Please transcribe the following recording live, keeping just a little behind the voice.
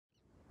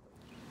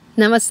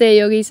Namaste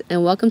yogis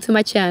and welcome to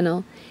my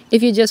channel.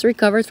 If you just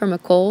recovered from a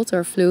cold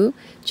or flu,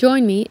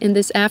 join me in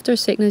this after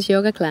sickness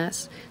yoga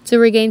class to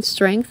regain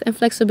strength and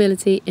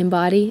flexibility in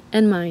body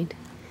and mind.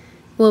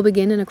 We'll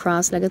begin in a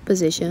cross-legged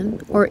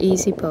position or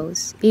easy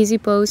pose. Easy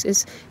pose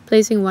is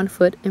placing one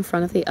foot in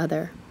front of the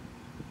other.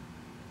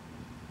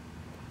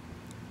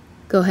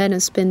 Go ahead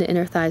and spin the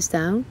inner thighs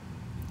down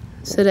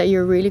so that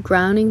you're really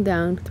grounding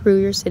down through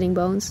your sitting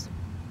bones.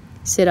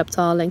 Sit up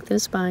tall, lengthen the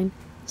spine,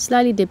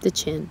 slightly dip the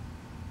chin.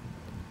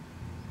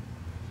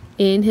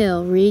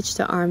 Inhale, reach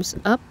the arms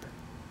up,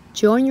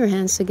 join your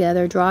hands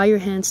together, draw your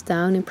hands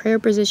down in prayer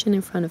position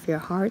in front of your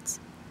heart,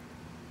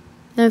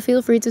 and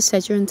feel free to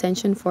set your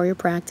intention for your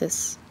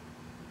practice.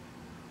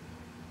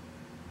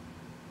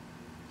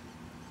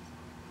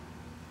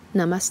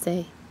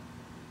 Namaste.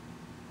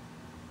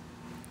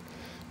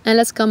 And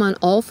let's come on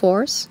all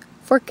fours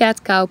for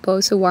cat-cow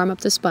pose to warm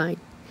up the spine.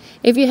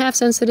 If you have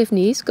sensitive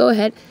knees, go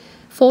ahead,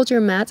 fold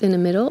your mat in the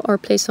middle or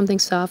place something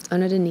soft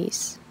under the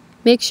knees.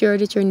 Make sure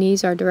that your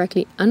knees are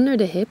directly under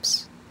the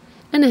hips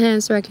and the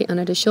hands directly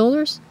under the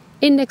shoulders.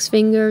 Index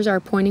fingers are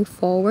pointing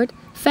forward.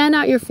 Fan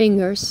out your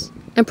fingers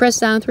and press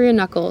down through your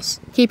knuckles.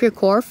 Keep your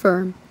core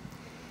firm.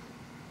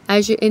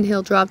 As you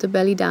inhale, drop the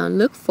belly down,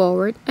 look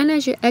forward, and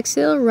as you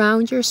exhale,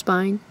 round your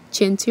spine,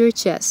 chin to your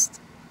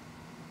chest.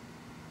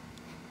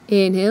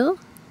 Inhale,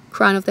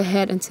 crown of the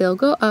head and tail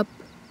go up.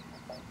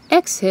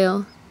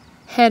 Exhale,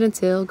 head and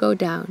tail go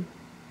down.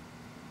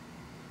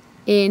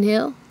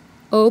 Inhale,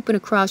 open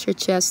across your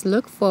chest,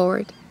 look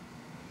forward.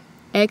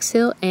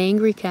 Exhale,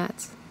 angry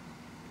cat.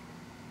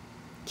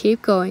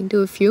 Keep going,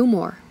 do a few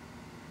more.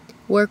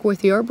 Work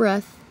with your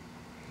breath.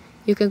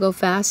 You can go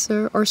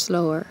faster or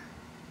slower.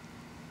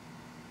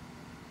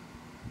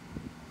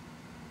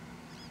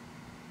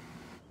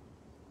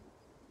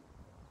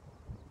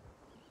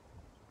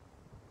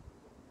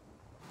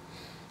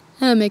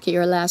 And make it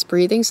your last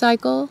breathing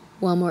cycle.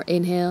 One more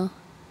inhale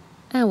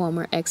and one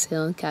more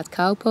exhale in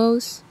cat-cow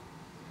pose.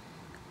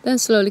 Then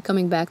slowly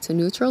coming back to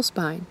neutral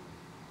spine.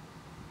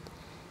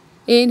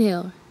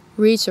 Inhale,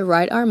 reach your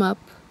right arm up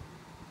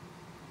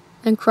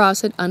and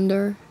cross it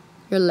under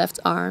your left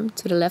arm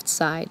to the left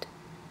side,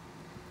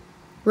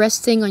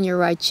 resting on your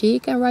right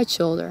cheek and right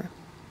shoulder.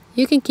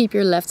 You can keep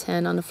your left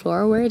hand on the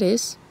floor where it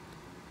is.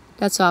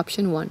 That's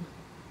option 1.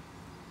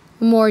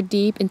 A more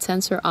deep,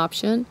 intenser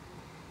option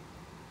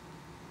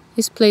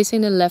is placing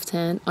the left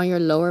hand on your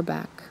lower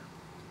back.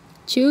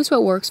 Choose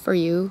what works for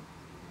you.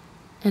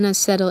 And then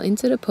settle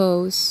into the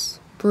pose,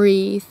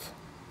 breathe,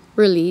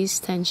 release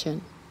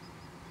tension.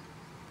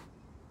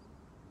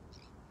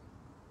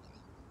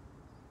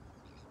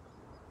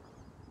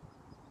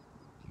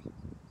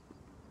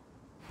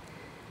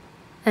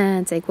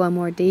 And take one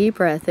more deep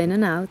breath in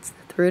and out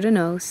through the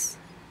nose.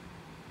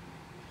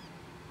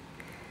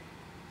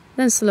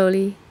 Then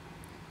slowly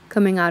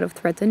coming out of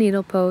thread the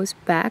needle pose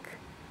back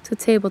to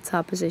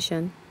tabletop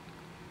position,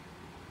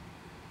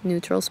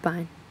 neutral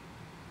spine.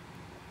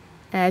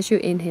 As you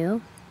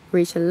inhale,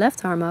 reach the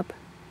left arm up,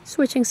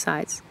 switching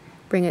sides.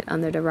 Bring it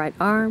under the right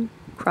arm,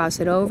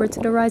 cross it over to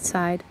the right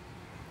side,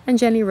 and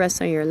gently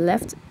rest on your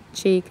left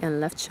cheek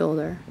and left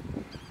shoulder.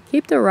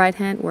 Keep the right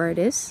hand where it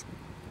is.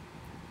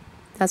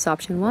 That's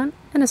option 1.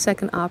 And the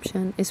second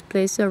option is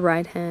place the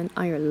right hand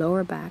on your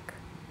lower back.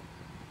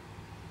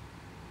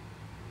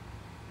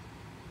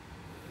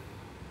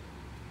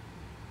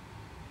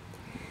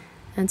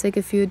 And take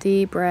a few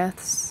deep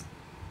breaths.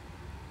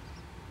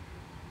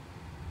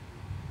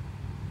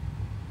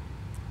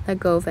 Let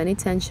go of any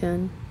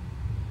tension,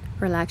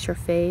 relax your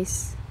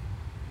face,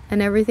 and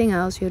everything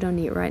else you don't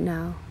need right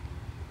now.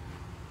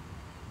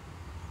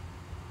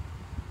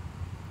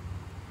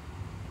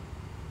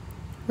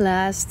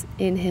 Last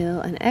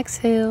inhale and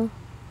exhale,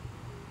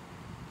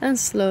 and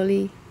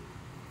slowly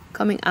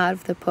coming out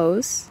of the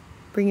pose,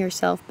 bring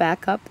yourself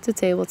back up to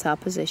tabletop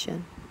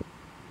position.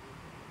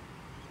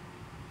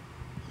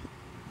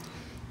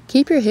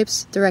 Keep your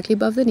hips directly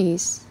above the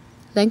knees,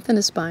 lengthen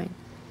the spine,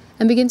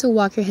 and begin to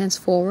walk your hands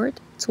forward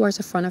towards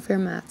the front of your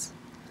mat.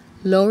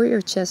 Lower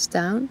your chest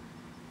down.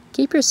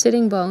 Keep your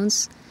sitting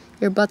bones,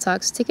 your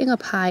buttocks sticking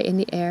up high in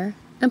the air,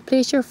 and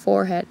place your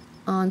forehead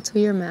onto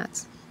your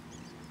mat.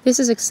 This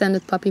is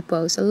extended puppy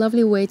pose, a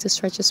lovely way to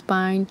stretch your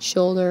spine,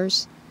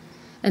 shoulders,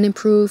 and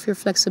improve your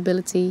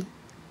flexibility.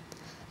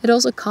 It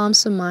also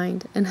calms the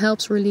mind and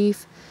helps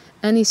relieve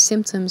any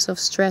symptoms of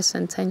stress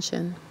and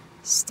tension.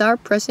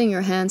 Start pressing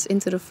your hands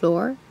into the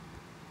floor,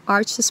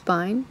 arch the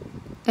spine,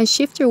 and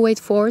shift your weight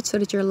forward so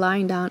that you're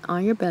lying down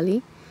on your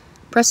belly.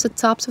 Press the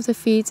tops of the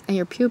feet and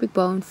your pubic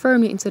bone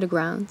firmly into the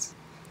ground.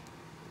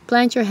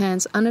 Plant your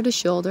hands under the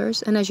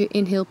shoulders, and as you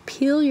inhale,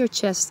 peel your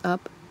chest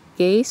up,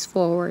 gaze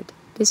forward.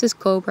 This is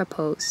Cobra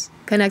pose.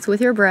 Connect with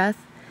your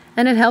breath,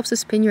 and it helps to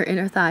spin your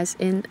inner thighs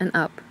in and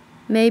up.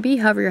 Maybe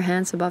hover your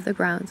hands above the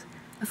ground.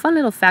 A fun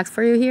little fact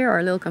for you here, or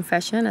a little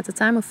confession. At the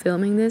time of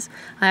filming this,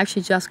 I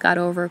actually just got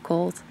over a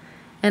cold,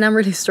 and I'm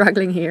really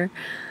struggling here.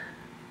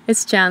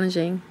 It's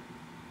challenging,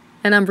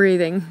 and I'm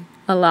breathing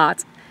a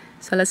lot.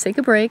 So let's take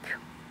a break.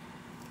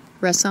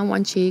 Rest on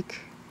one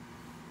cheek.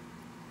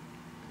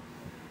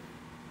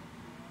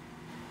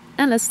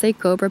 And let's take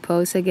Cobra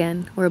pose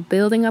again. We're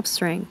building up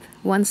strength,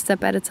 one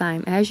step at a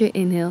time. As you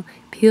inhale,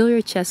 peel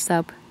your chest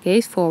up,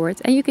 gaze forward,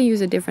 and you can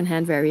use a different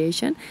hand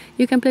variation.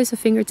 You can place the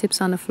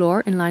fingertips on the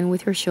floor in line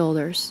with your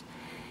shoulders.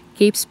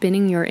 Keep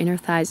spinning your inner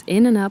thighs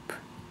in and up.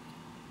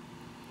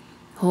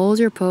 Hold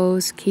your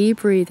pose,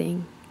 keep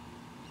breathing.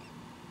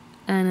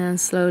 And then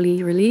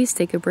slowly release,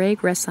 take a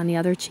break, rest on the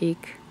other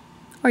cheek.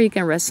 Or you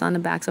can rest on the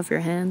backs of your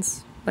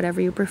hands,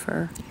 whatever you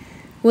prefer.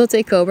 We'll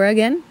take Cobra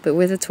again, but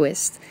with a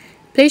twist.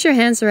 Place your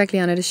hands directly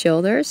under the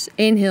shoulders.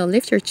 Inhale,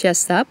 lift your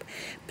chest up.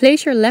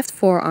 Place your left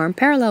forearm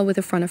parallel with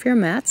the front of your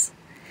mat.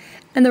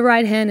 And the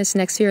right hand is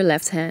next to your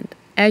left hand.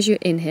 As you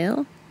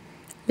inhale,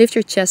 lift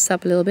your chest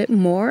up a little bit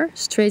more,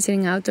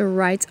 straightening out the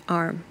right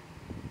arm.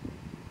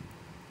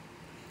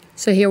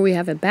 So here we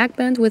have a back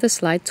bend with a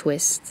slight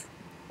twist.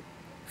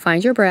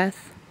 Find your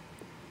breath.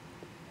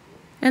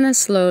 And then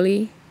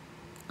slowly,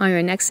 on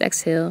your next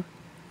exhale,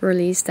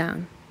 release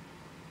down.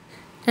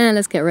 And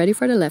let's get ready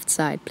for the left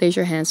side. Place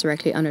your hands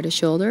directly under the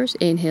shoulders.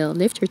 Inhale,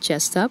 lift your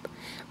chest up.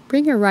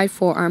 Bring your right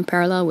forearm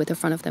parallel with the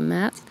front of the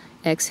mat.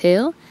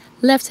 Exhale,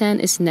 left hand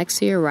is next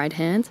to your right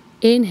hand.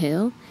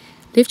 Inhale,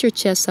 lift your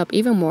chest up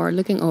even more,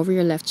 looking over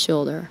your left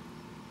shoulder.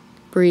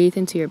 Breathe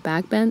into your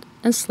back bend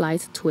and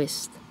slight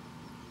twist.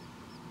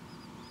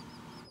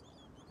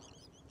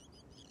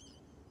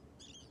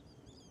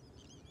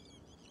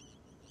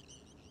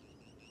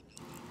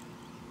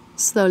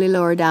 Slowly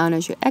lower down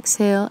as you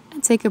exhale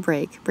and take a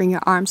break. Bring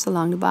your arms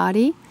along the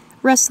body,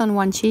 rest on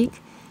one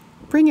cheek.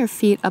 Bring your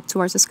feet up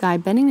towards the sky,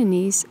 bending the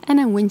knees, and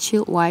then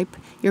windshield wipe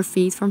your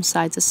feet from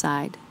side to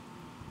side.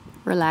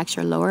 Relax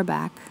your lower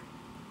back.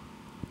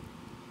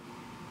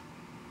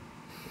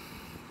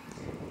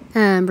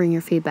 And bring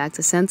your feet back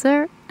to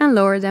center and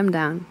lower them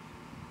down.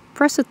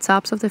 Press the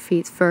tops of the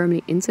feet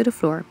firmly into the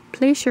floor.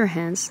 Place your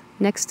hands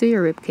next to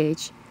your rib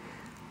cage.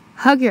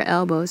 Hug your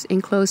elbows in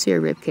close to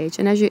your ribcage,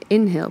 and as you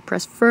inhale,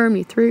 press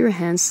firmly through your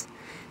hands,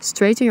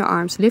 straighten your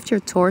arms, lift your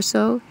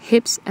torso,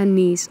 hips and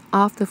knees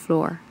off the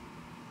floor.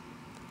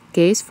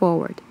 Gaze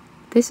forward.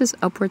 This is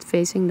upward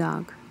facing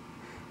dog.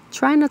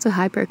 Try not to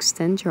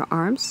hyperextend your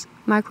arms,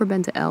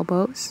 microbend the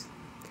elbows,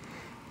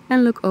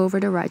 and look over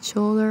the right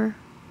shoulder,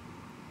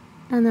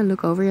 and then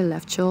look over your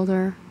left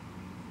shoulder.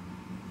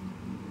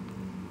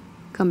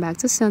 Come back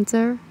to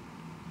center.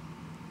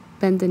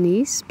 Bend the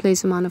knees,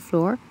 place them on the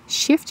floor,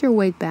 shift your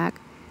weight back,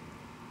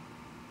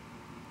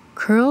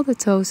 curl the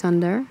toes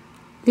under,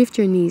 lift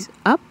your knees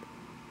up,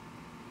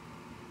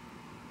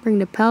 bring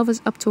the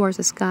pelvis up towards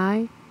the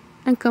sky,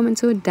 and come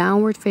into a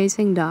downward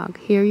facing dog.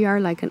 Here you are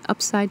like an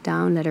upside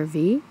down letter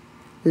V,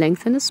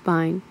 lengthen the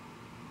spine,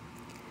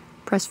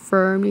 press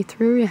firmly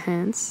through your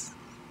hands,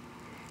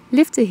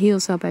 lift the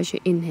heels up as you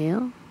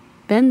inhale,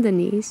 bend the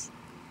knees,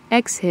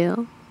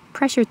 exhale,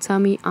 press your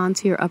tummy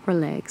onto your upper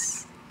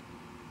legs.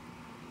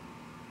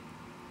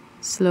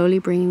 Slowly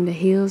bringing the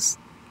heels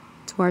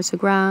towards the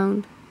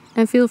ground,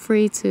 and feel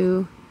free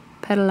to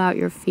pedal out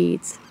your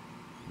feet.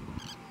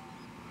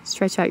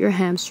 Stretch out your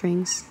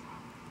hamstrings.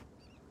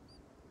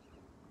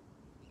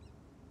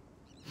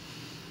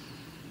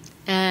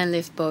 And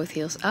lift both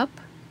heels up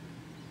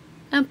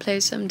and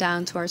place them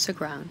down towards the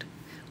ground.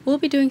 We'll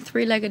be doing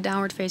three-legged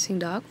downward facing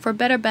dog. For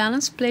better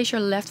balance, place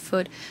your left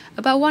foot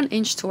about 1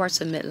 inch towards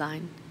the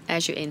midline.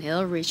 As you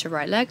inhale, reach your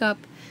right leg up.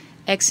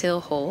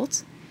 Exhale,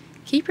 hold.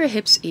 Keep your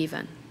hips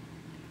even.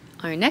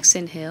 On your next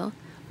inhale,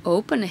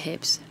 open the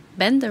hips,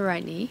 bend the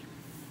right knee,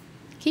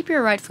 keep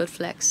your right foot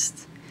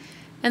flexed,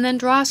 and then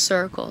draw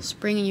circles,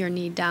 bringing your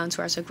knee down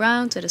towards the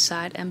ground, to the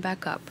side, and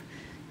back up.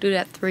 Do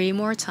that 3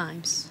 more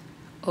times,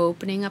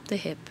 opening up the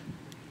hip.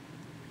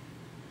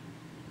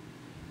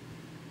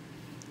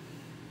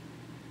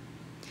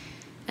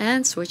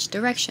 And switch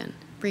direction.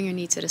 Bring your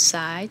knee to the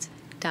side,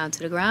 down to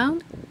the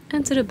ground,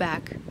 and to the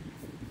back.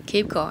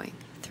 Keep going,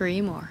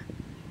 3 more.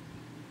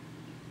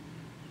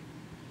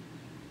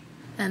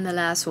 And the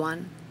last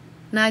one.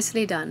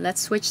 Nicely done.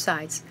 Let's switch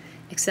sides.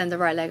 Extend the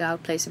right leg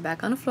out, place it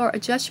back on the floor,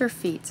 adjust your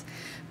feet.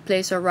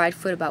 Place your right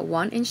foot about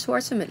 1 inch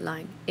towards the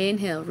midline.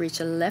 Inhale, reach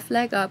the left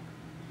leg up.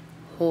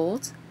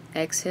 Hold,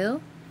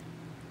 exhale.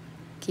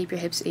 Keep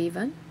your hips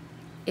even.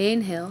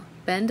 Inhale,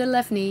 bend the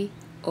left knee,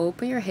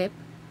 open your hip,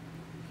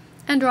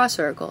 and draw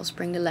circles.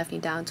 Bring the left knee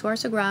down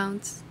towards the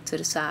ground, to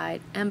the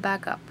side, and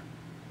back up.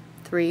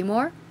 3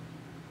 more.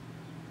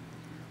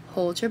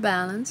 Hold your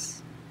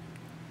balance.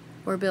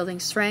 We're building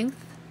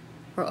strength.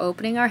 We're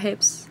opening our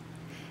hips,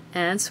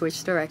 and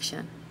switch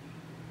direction.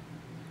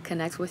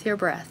 Connect with your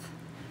breath.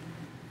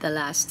 The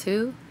last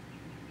 2,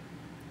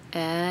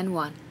 and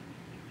 1.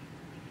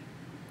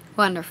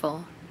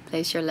 Wonderful.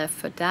 Place your left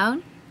foot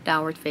down,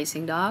 downward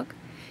facing dog.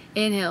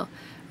 Inhale,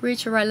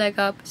 reach your right leg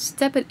up,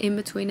 step it in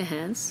between the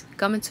hands,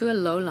 come into a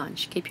low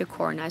lunge. Keep your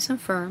core nice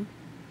and firm.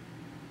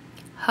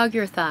 Hug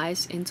your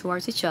thighs in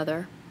towards each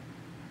other,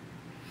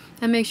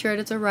 and make sure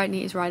that the right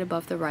knee is right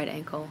above the right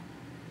ankle.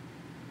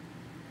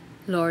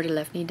 Lower the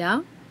left knee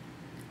down,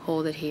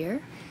 hold it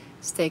here,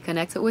 stay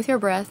connected with your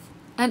breath,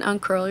 and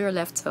uncurl your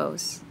left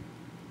toes.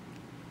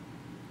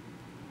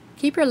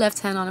 Keep your left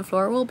hand on the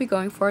floor. We'll be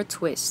going for a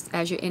twist.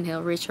 As you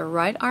inhale, reach your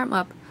right arm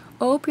up.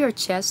 Open your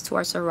chest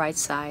towards the right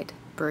side.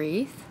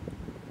 Breathe.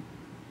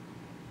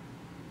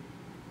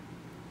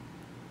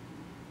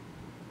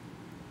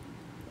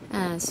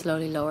 And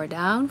slowly lower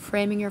down,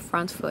 framing your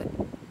front foot.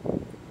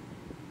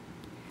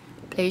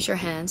 Place your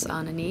hands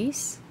on the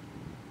knees.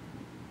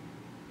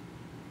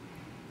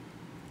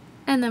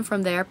 And then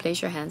from there,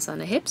 place your hands on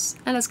the hips.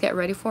 And let's get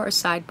ready for a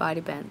side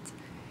body bend.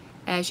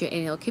 As you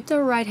inhale, keep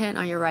the right hand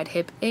on your right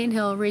hip.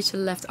 Inhale, reach the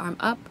left arm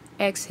up.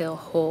 Exhale,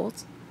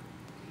 hold.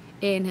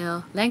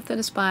 Inhale, lengthen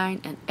the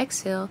spine. And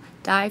exhale,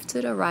 dive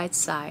to the right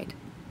side.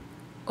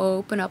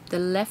 Open up the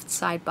left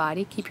side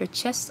body. Keep your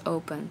chest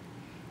open.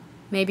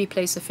 Maybe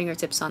place the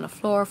fingertips on the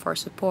floor for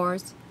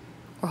support.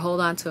 Or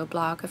hold on to a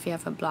block if you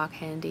have a block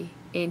handy.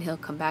 Inhale,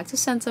 come back to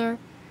center.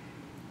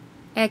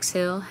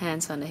 Exhale,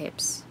 hands on the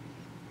hips.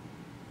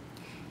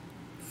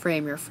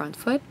 Frame your front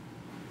foot.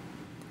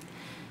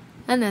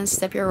 And then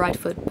step your right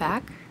foot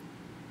back.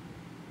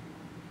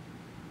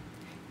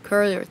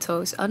 Curl your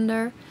toes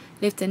under.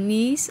 Lift the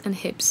knees and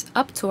hips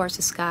up towards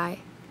the sky.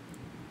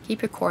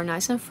 Keep your core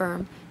nice and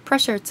firm.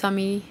 Press your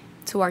tummy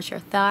towards your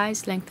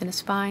thighs. Lengthen the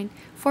spine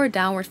for a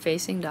downward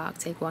facing dog.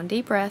 Take one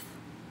deep breath.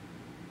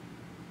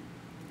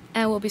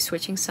 And we'll be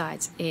switching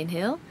sides.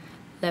 Inhale.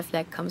 Left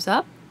leg comes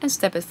up and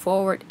step it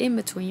forward in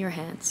between your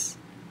hands.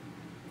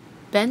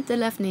 Bend the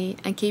left knee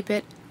and keep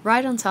it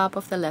right on top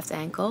of the left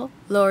ankle.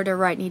 Lower the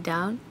right knee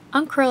down.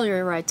 Uncurl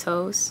your right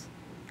toes.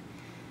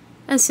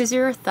 And scissor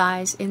your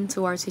thighs in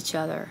towards each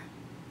other.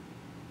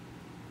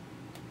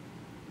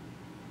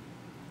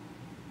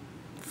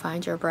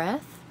 Find your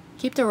breath.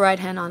 Keep the right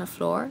hand on the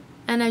floor.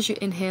 And as you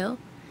inhale,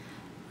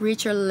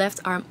 reach your left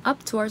arm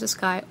up towards the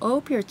sky.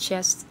 Open your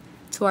chest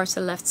towards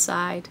the left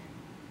side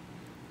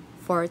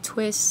for a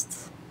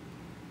twist.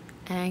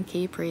 And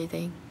keep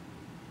breathing.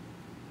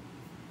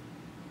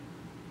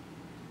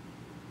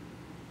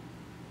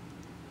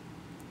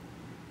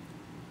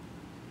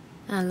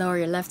 And lower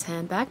your left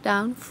hand back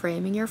down,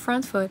 framing your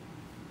front foot.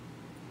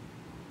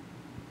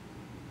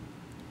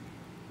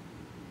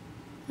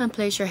 And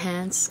place your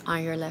hands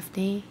on your left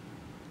knee.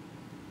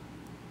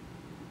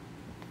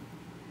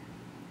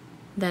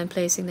 Then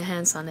placing the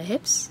hands on the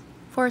hips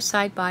for a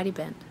side body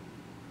bend.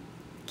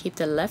 Keep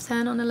the left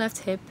hand on the left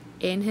hip.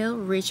 Inhale,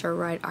 reach your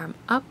right arm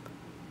up.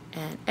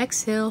 And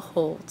exhale,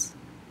 hold.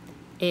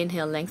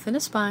 Inhale, lengthen the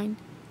spine.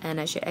 And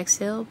as you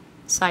exhale,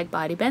 side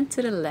body bend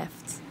to the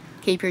left.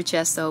 Keep your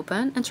chest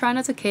open and try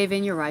not to cave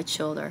in your right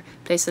shoulder.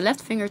 Place the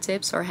left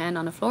fingertips or hand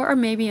on the floor or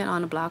maybe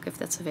on a block if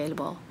that's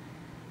available.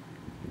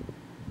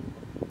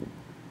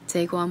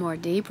 Take one more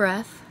deep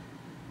breath.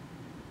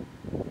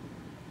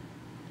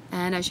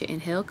 And as you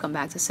inhale, come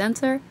back to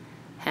center.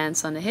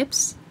 Hands on the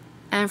hips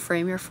and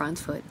frame your front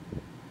foot.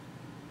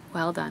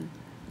 Well done.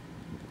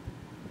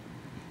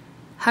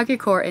 Hug your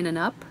core in and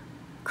up.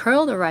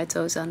 Curl the right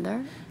toes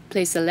under.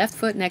 Place the left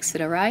foot next to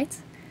the right.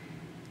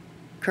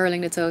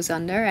 Curling the toes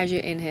under as you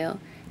inhale,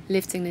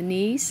 lifting the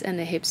knees and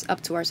the hips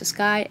up towards the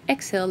sky.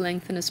 Exhale,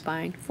 lengthen the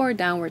spine for a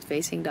downward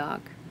facing dog.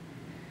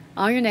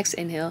 On your next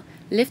inhale,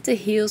 lift the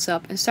heels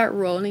up and start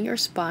rolling your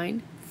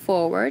spine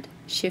forward,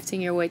 shifting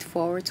your weight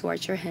forward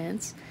towards your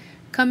hands,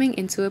 coming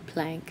into a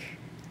plank.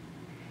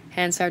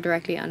 Hands are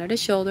directly under the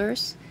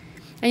shoulders,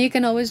 and you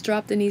can always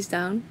drop the knees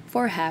down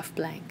for a half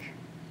plank.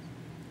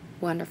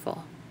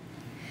 Wonderful.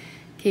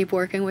 Keep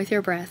working with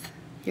your breath.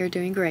 You're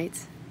doing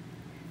great.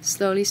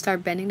 Slowly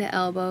start bending the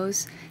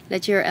elbows.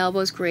 Let your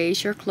elbows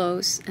graze your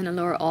clothes and then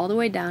lower all the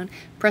way down,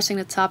 pressing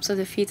the tops of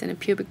the feet and the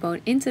pubic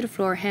bone into the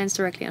floor, hands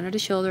directly under the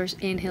shoulders.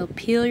 Inhale,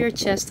 peel your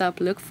chest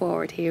up, look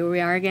forward. Here we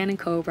are again in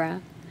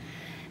Cobra.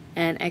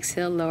 And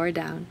exhale, lower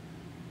down.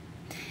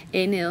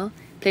 Inhale,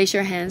 place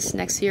your hands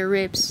next to your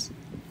ribs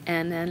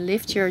and then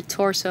lift your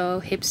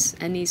torso, hips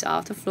and knees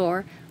off the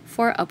floor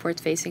for upward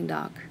facing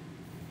dog.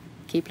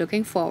 Keep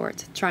looking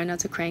forward. Try not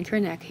to crank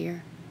your neck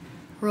here.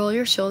 Roll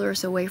your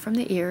shoulders away from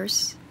the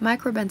ears,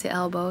 micro bend the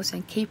elbows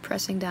and keep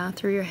pressing down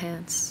through your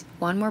hands.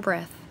 One more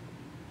breath.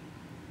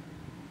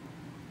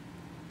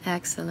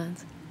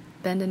 Excellent.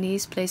 Bend the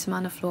knees, place them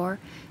on the floor.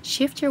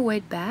 Shift your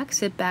weight back,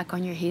 sit back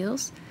on your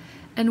heels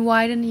and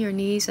widen your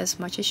knees as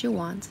much as you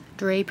want.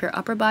 Drape your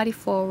upper body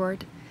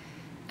forward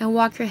and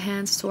walk your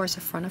hands towards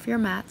the front of your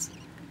mat,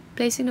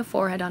 placing the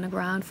forehead on the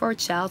ground for a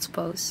child's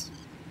pose.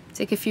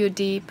 Take a few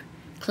deep,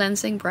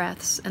 cleansing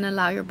breaths and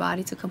allow your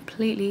body to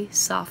completely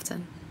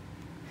soften.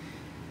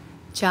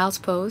 Child's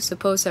pose, the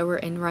pose that we're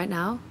in right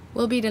now,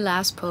 will be the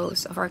last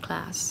pose of our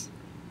class.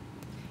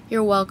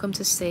 You're welcome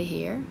to stay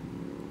here.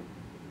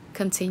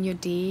 Continue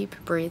deep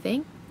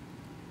breathing.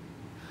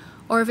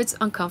 Or if it's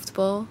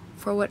uncomfortable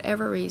for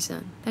whatever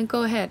reason, then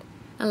go ahead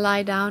and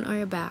lie down on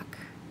your back.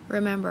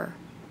 Remember,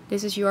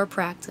 this is your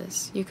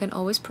practice. You can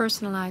always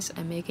personalize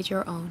and make it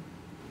your own.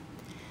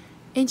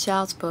 In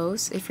child's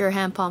pose, if your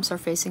hand palms are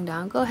facing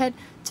down, go ahead,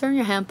 turn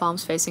your hand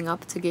palms facing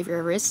up to give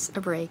your wrists a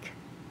break.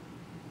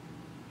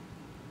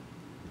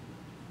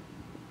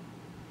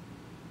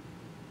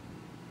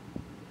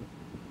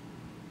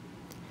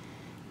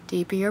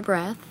 Deepen your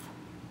breath.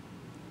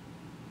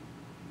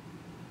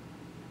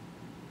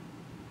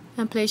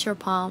 And place your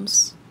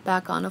palms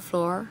back on the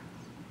floor.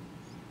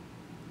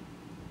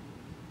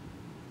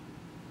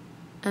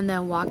 And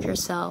then walk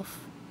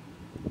yourself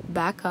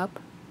back up.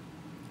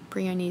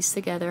 Bring your knees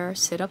together,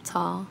 sit up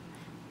tall.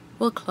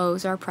 We'll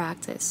close our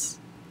practice.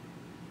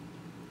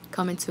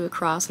 Come into a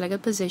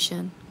cross-legged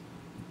position.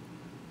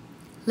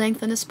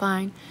 Lengthen the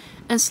spine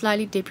and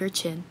slightly dip your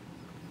chin.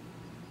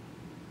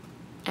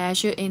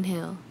 As you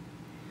inhale,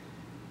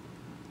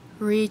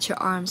 reach your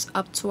arms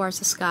up towards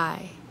the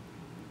sky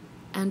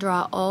and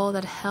draw all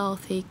that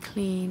healthy,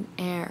 clean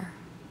air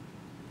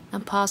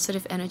and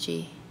positive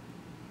energy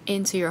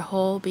into your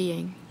whole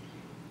being.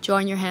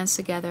 Join your hands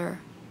together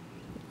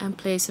and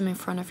place them in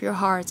front of your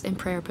heart in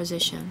prayer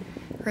position.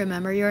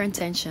 Remember your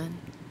intention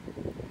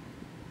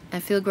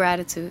and feel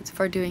gratitude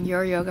for doing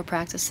your yoga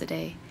practice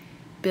today,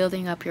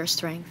 building up your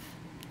strength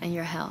and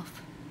your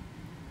health.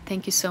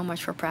 Thank you so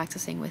much for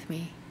practicing with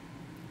me.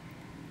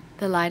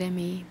 The light in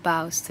me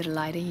bows to the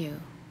light in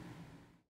you.